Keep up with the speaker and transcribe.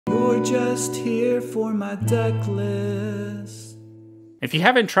you're just here for my deck list. If you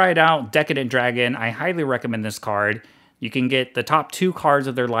haven't tried out Decadent Dragon, I highly recommend this card. You can get the top 2 cards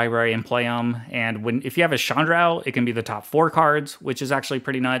of their library and play them. And if you have a Chandra out, it can be the top 4 cards, which is actually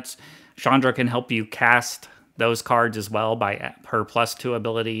pretty nuts. Chandra can help you cast those cards as well by her +2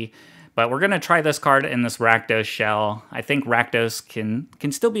 ability. But we're going to try this card in this Rakdos shell. I think Rakdos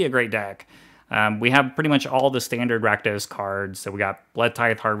can still be a great deck. We have pretty much all the standard Rakdos cards. So we got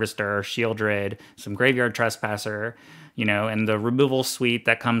Bloodtithe Harvester, Sheoldred, some Graveyard Trespasser, you know, and the removal suite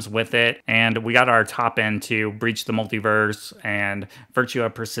that comes with it. And we got our top end to Breach the Multiverse, and Virtue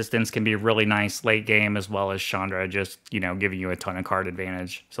of Persistence can be really nice late game, as well as Chandra just, you know, giving you a ton of card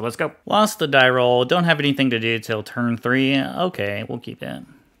advantage. So let's go. Lost the die roll. Don't have anything to do till turn 3. Okay, we'll keep it.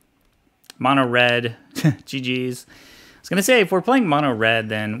 Mono red. GG's. I was going to say, if we're playing mono red,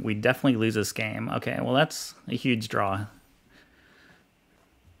 then we definitely lose this game. Okay, well, that's a huge draw.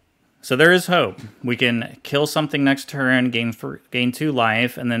 So there is hope. We can kill something next turn, gain 2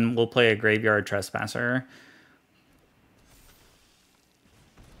 life, and then we'll play a Graveyard Trespasser.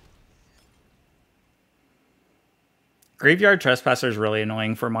 Graveyard Trespasser is really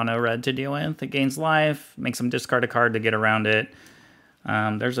annoying for mono red to deal with. It gains life, makes them discard a card to get around it.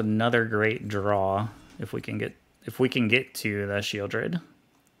 There's another great draw if we can get to the Sheoldred.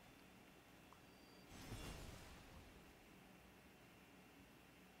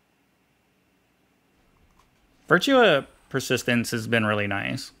 Virtue of Persistence has been really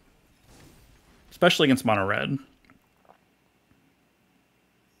nice, especially against mono red.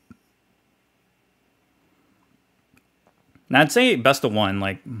 Now I'd say best of 1,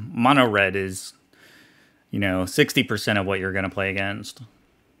 like mono red is, you know, 60% of what you're going to play against.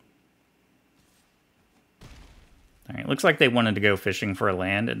 All right, looks like they wanted to go fishing for a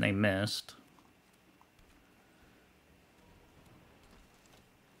land and they missed.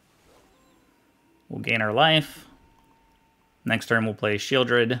 We'll gain our life. Next turn, we'll play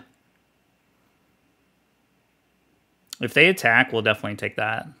Sheoldred. If they attack, we'll definitely take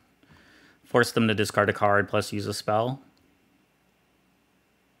that. Force them to discard a card plus use a spell.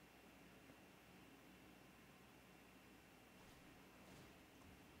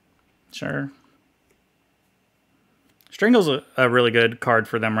 Sure. Strangle's a really good card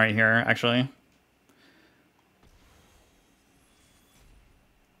for them right here, actually.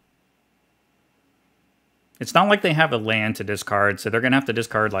 It's not like they have a land to discard, so they're going to have to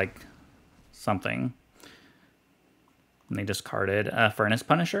discard, like, something. And they discarded Furnace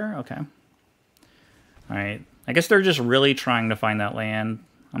Punisher? Okay. Alright. I guess they're just really trying to find that land.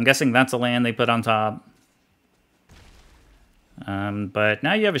 I'm guessing that's a land they put on top. But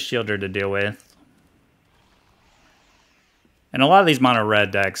now you have a Sheoldred to deal with. And a lot of these mono red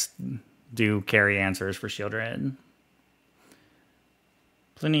decks do carry answers for Sheoldred.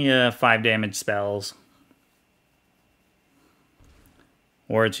 Plenty of 5 damage spells.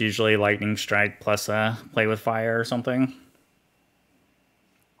 Or it's usually Lightning Strike plus Play with Fire or something.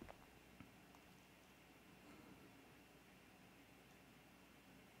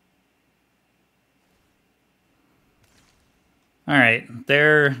 Alright,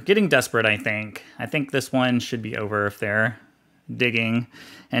 they're getting desperate, I think. I think this one should be over if they're digging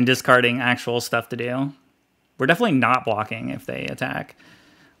and discarding actual stuff to do. We're definitely not blocking if they attack,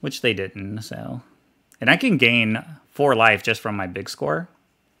 which they didn't, so. And I can gain 4 life just from my big score.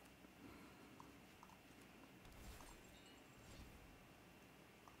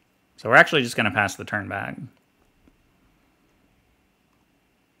 So we're actually just going to pass the turn back.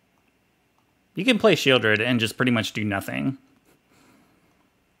 You can play Sheoldred and just pretty much do nothing.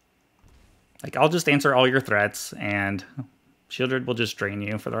 Like, I'll just answer all your threats, and Sheoldred will just drain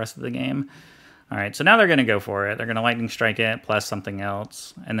you for the rest of the game. Alright, so now they're going to go for it. They're going to Lightning Strike it, plus something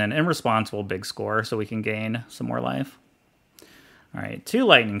else. And then in response, we'll Big Score, so we can gain some more life. Alright, 2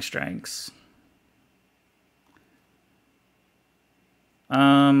 Lightning Strikes.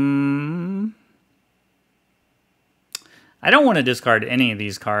 I don't want to discard any of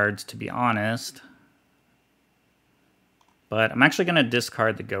these cards, to be honest. But I'm actually going to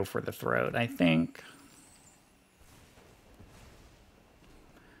discard the Go for the Throat, I think.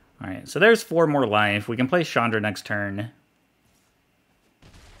 Alright, so there's 4 more life. We can play Chandra next turn.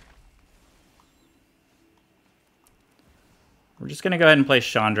 We're just going to go ahead and play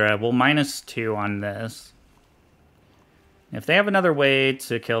Chandra. We'll -2 on this. If they have another way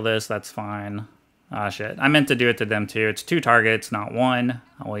to kill this, that's fine. Ah, shit. I meant to do it to them, too. It's 2 targets, not 1.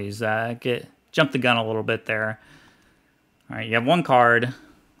 Always jump the gun a little bit there. Alright, you have 1 card.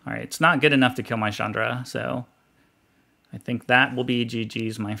 Alright, it's not good enough to kill my Chandra, so I think that will be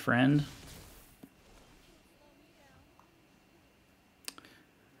GG's, my friend.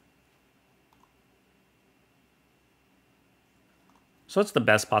 So what's the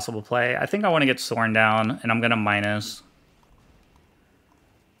best possible play? I think I want to get Sorin down, and I'm going to minus.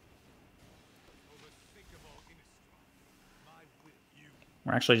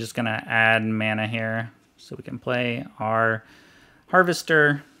 We're actually just going to add mana here so we can play our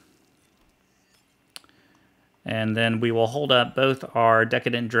Harvester. And then we will hold up both our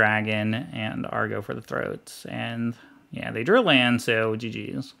Decadent Dragon and our Go for the Throats. And yeah, they drew land, so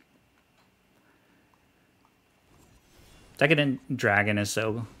GG's. Decadent Dragon is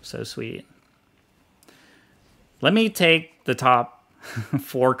so sweet. Let me take the top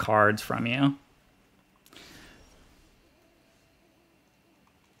 4 cards from you.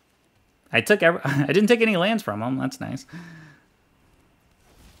 I didn't take any lands from them. That's nice.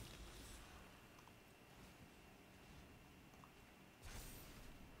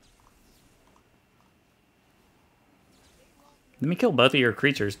 Let me kill both of your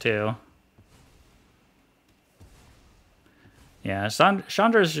creatures too. Yeah,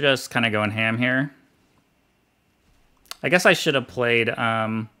 Chandra's just kind of going ham here. I guess I should have played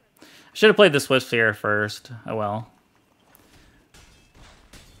the Swift Sphere first. Oh well.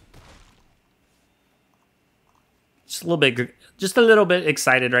 Just a little bit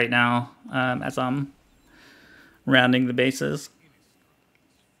excited right now as I'm rounding the bases.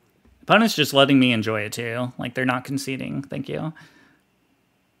 Opponent's just letting me enjoy it too. Like, they're not conceding. Thank you.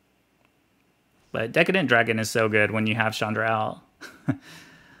 But Decadent Dragon is so good when you have Chandra out.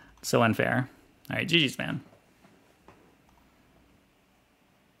 So unfair. All right, GG's, man.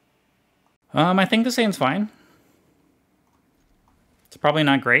 I think the same's fine. It's probably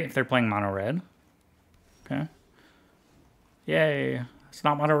not great if they're playing mono red. Okay. Yay. It's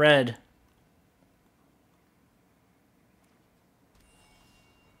not mono red.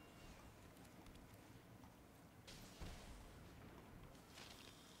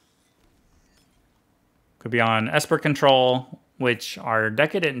 Could be on Esper Control, which our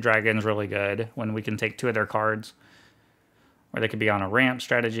Decadent Dragon's really good when we can take 2 of their cards. Or they could be on a ramp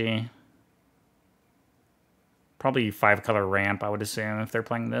strategy. Probably 5-color ramp, I would assume, if they're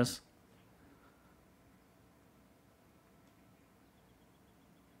playing this.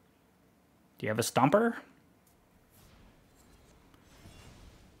 Do you have a Stomper?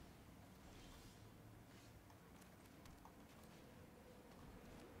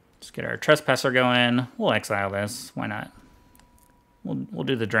 Let's get our Trespasser going. We'll exile this. Why not? We'll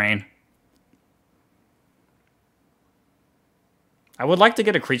do the drain. I would like to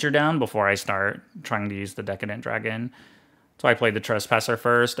get a creature down before I start trying to use the Decadent Dragon. So I played the Trespasser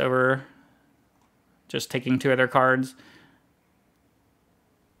first over just taking 2 of their cards.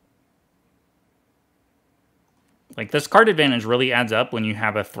 Like, this card advantage really adds up when you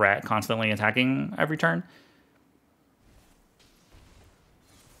have a threat constantly attacking every turn.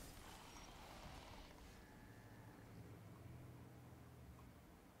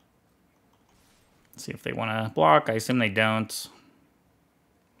 Let's see if they want to block. I assume they don't.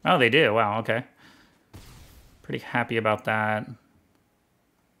 Oh, they do. Wow, okay. Pretty happy about that.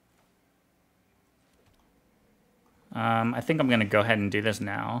 I think I'm going to go ahead and do this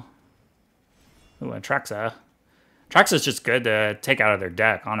now. Ooh, a Traxa. Traxa's just good to take out of their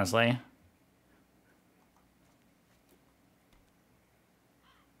deck, honestly.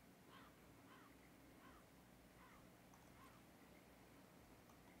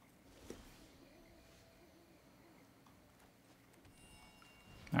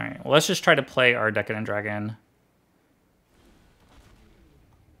 Alright, well, let's just try to play our Decadent Dragon.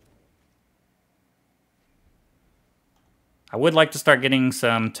 I would like to start getting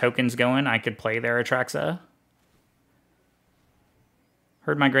some tokens going. I could play their Atraxa.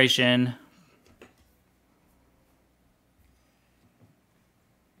 Herd Migration.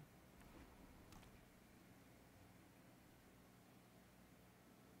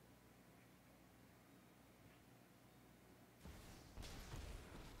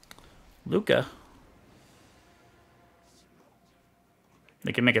 Luca.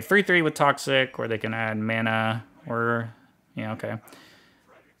 They can make it 3/3 with Toxic, or they can add mana, or... Yeah, okay.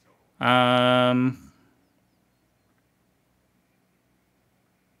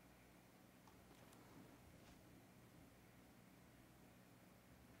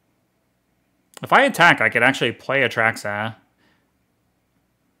 If I attack, I could actually play Atraxa.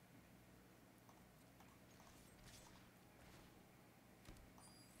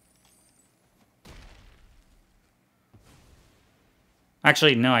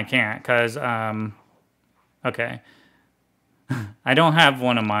 Actually, no, I can't, because, okay. I don't have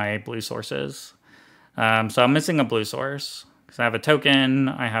one of my blue sources. So I'm missing a blue source. Because I have a token,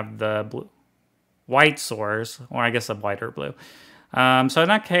 I have the white source, or I guess a white or blue. So in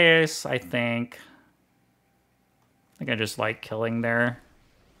that case, I think think I just like killing their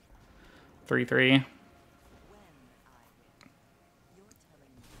 3/3.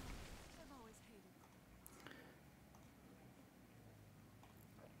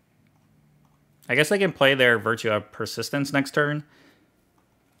 I guess they can play their Virtue of Persistence next turn.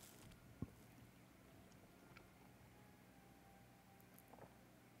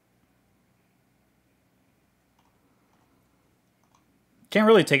 Can't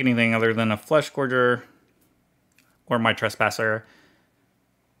really take anything other than a Flesh Gorger or my Trespasser.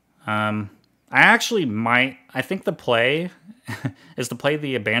 I actually might... I think the play is to play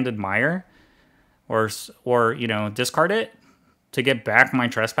the Abandoned Mire or you know, discard it to get back my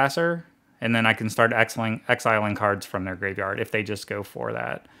Trespasser, and then I can start exiling cards from their graveyard if they just go for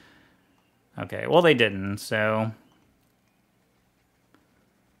that. Okay, well they didn't, so...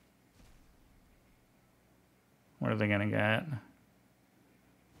 What are they gonna get?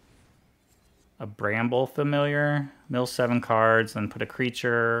 A Bramble Familiar. Mill 7 cards, then put a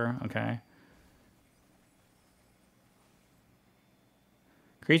creature. Okay.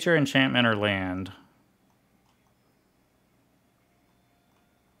 Creature, enchantment, or land.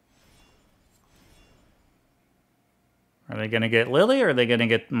 Are they going to get Lily, or are they going to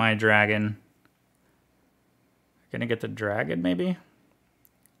get my dragon? Going to get the dragon, maybe?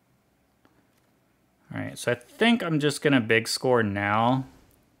 Alright, so I think I'm just going to big score now.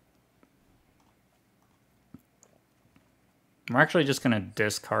 I'm actually just going to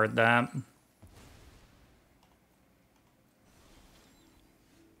discard that.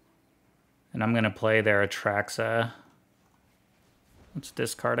 And I'm going to play their Atraxa. Let's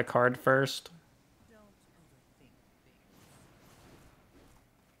discard a card first.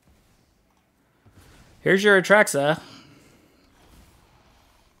 Here's your Atraxa.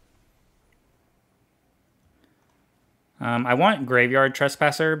 I want Graveyard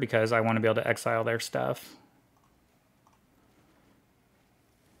Trespasser because I want to be able to exile their stuff.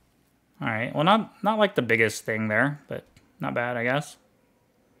 Alright, well not like the biggest thing there, but not bad, I guess.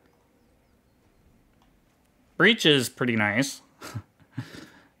 Breach is pretty nice.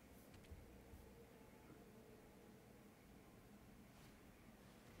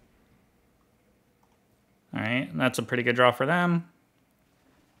 Alright, that's a pretty good draw for them.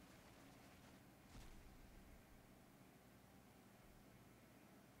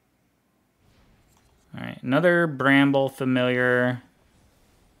 Alright, another Bramble Familiar.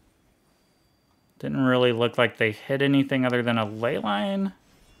 Didn't really look like they hit anything other than a Leyline.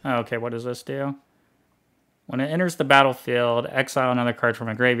 Oh, okay, what does this do? When it enters the battlefield, exile another card from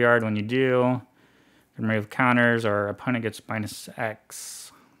a graveyard. When you do, you can remove counters or opponent gets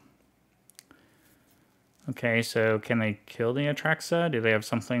 -X. Okay, so can they kill the Atraxa? Do they have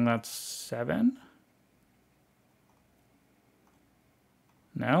something that's 7?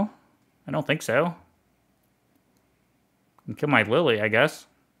 No? I don't think so. Can kill my Lily, I guess.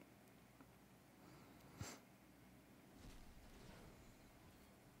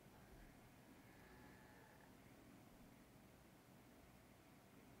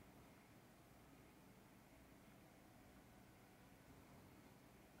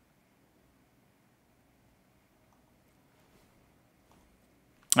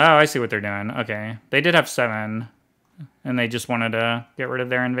 Oh, I see what they're doing. Okay. They did have 7, and they just wanted to get rid of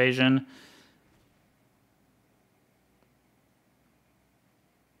their invasion.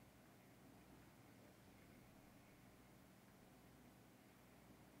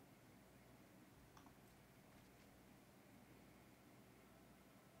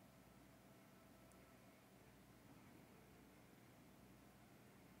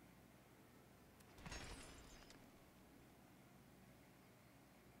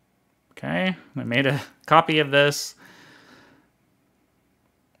 Okay, I made a copy of this.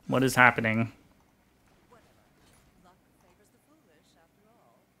 What is happening?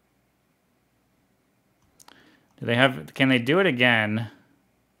 Do they have... Can they do it again?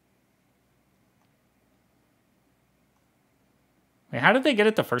 Wait, how did they get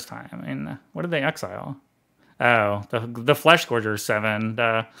it the first time? I mean, what did they exile? Oh, the Flesh Gorger 7.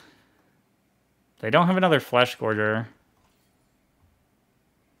 They don't have another Flesh Gorger.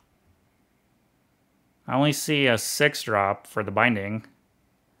 I only see a 6-drop for the binding.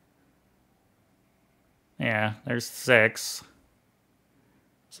 Yeah, there's 6.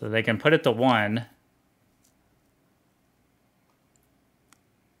 So they can put it to 1.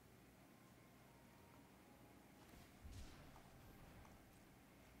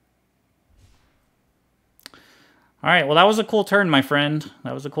 All right, well, that was a cool turn, my friend.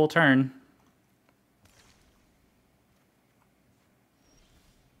 That was a cool turn.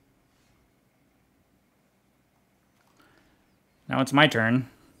 Now it's my turn.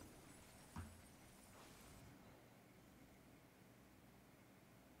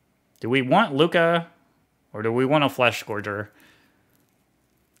 Do we want Luca or do we want a Flesh Scourger?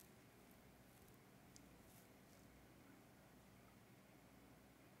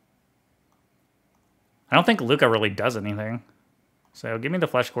 I don't think Luca really does anything. So give me the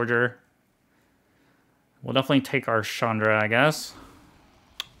Flesh Scourger. We'll definitely take our Chandra, I guess.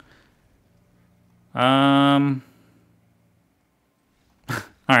 Alright,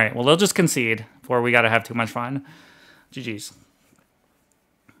 well, they'll just concede before we gotta have too much fun. GG's.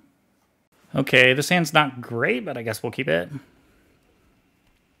 Okay, this hand's not great, but I guess we'll keep it.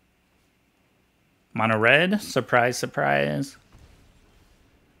 Mono red, surprise, surprise.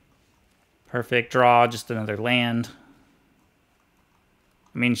 Perfect draw, just another land.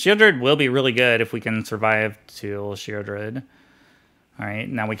 I mean, Sheoldred will be really good if we can survive till Sheoldred. Alright,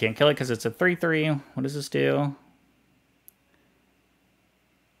 now we can't kill it because it's a 3/3. What does this do?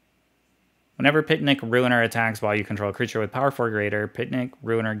 Whenever Picnic Ruiner attacks while you control a creature with power 4 greater, Picnic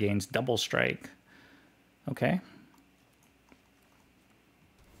Ruiner gains double strike. Okay.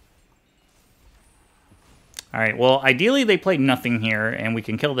 Alright, well, ideally they played nothing here, and we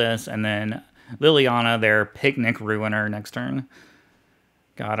can kill this, and then Liliana, their Picnic Ruiner next turn.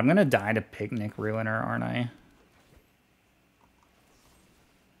 God, I'm gonna die to Picnic Ruiner, aren't I?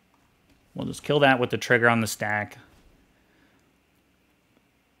 We'll just kill that with the trigger on the stack.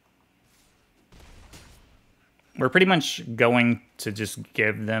 We're pretty much going to just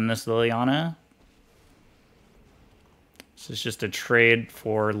give them this Liliana. This is just a trade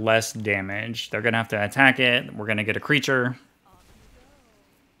for less damage. They're going to have to attack it. We're going to get a creature.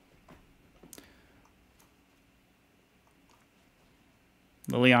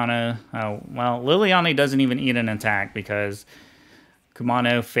 Liliana. Oh, well, Liliana doesn't even eat an attack because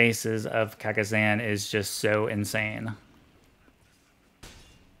Kumano Faces of Kakazan is just so insane.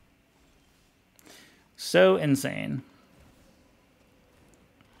 So insane.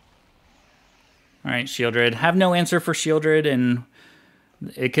 Alright, Sheoldred. Have no answer for Sheoldred, and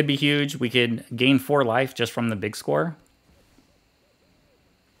it could be huge. We could gain 4 life just from the big score.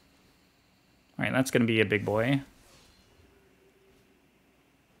 Alright, that's going to be a big boy.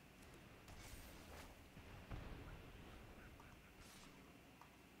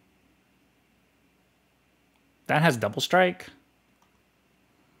 That has double strike.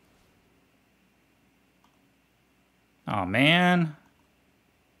 Oh, man.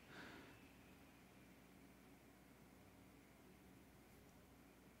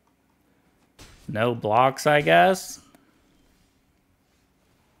 No blocks, I guess.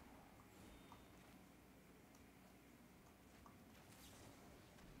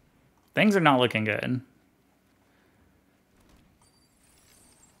 Things are not looking good.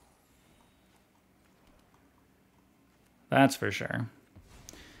 That's for sure.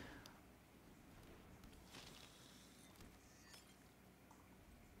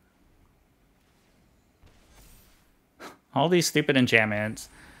 All these stupid enchantments.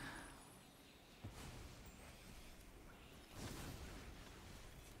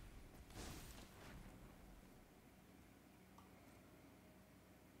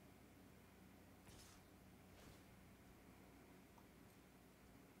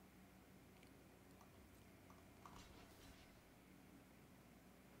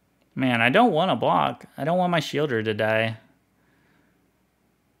 Man, I don't want to block. I don't want my Sheoldred to die.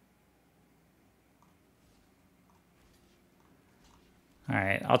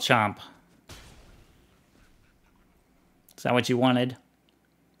 Alright, I'll chomp. Is that what you wanted?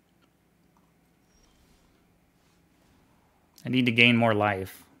 I need to gain more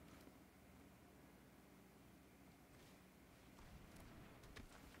life.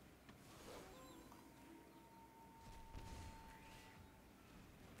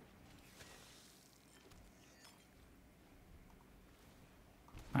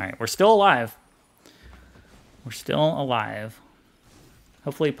 Alright, we're still alive. We're still alive.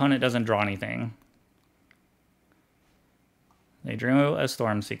 Hopefully opponent doesn't draw anything. They drew a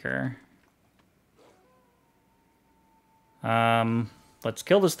Stormseeker. Let's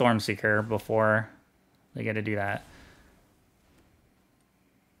kill the Stormseeker before they get to do that.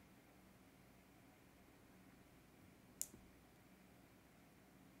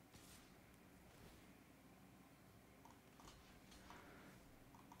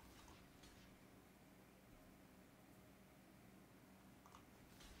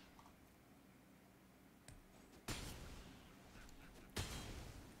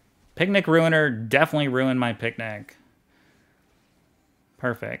 Picnic Ruiner definitely ruined my picnic.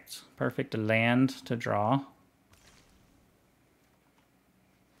 Perfect. Perfect land to draw.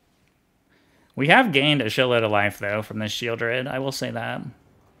 We have gained a shitload of life, though, from this Sheoldred. I will say that.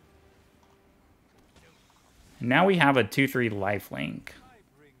 And now we have a 2/3 life link.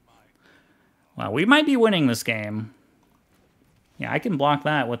 Wow, we might be winning this game. Yeah, I can block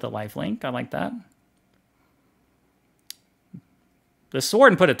that with the lifelink. I like that. The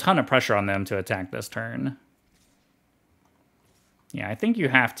sword put a ton of pressure on them to attack this turn. Yeah, I think you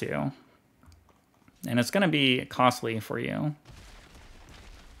have to. And it's going to be costly for you.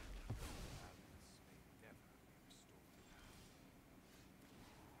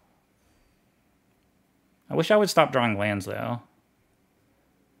 I wish I would stop drawing lands, though.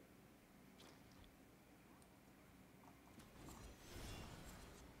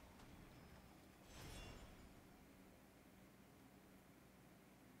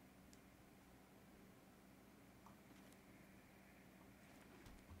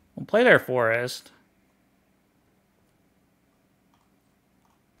 We'll play their forest.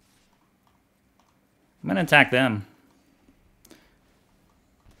 I'm going to attack them.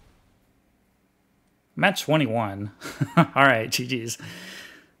 I'm at 21. All right, GG's.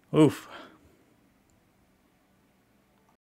 Oof.